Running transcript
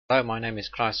Hello, my name is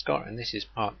Clive Scott and this is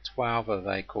part 12 of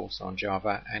a course on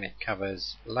Java, and it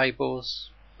covers labels,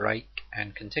 break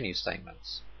and continue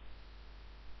statements.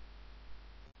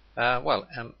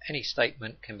 Any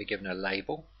statement can be given a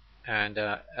label, and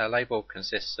a label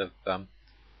consists of an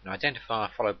identifier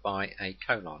followed by a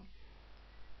colon.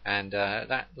 And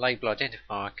that label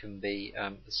identifier can be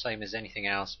the same as anything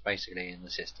else basically in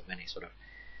the system, any sort of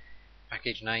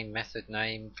package name, method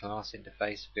name, class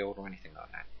interface, field or anything like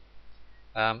that.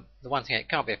 The one thing it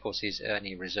can't be, of course, is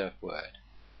any reserved word,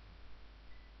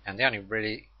 and the only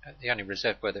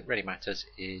reserved word that really matters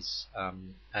is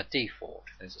a default.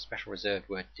 There's a special reserved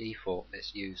word default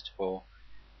that's used for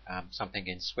something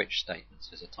in switch statements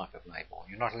as a type of label.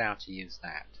 You're not allowed to use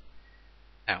that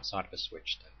outside of a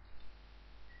switch statement,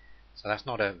 so that's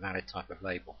not a valid type of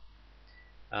label.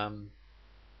 A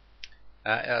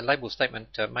label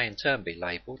statement may in turn be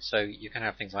labeled, so you can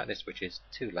have things like this, which is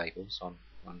two labels on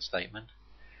one statement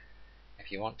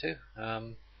if you want to.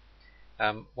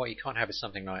 What you can't have is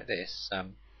something like this,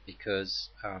 because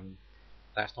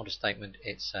that's not a statement,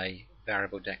 it's a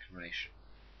variable declaration.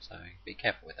 So be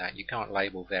careful with that. You can't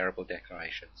label variable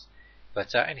declarations,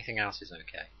 but anything else is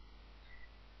okay.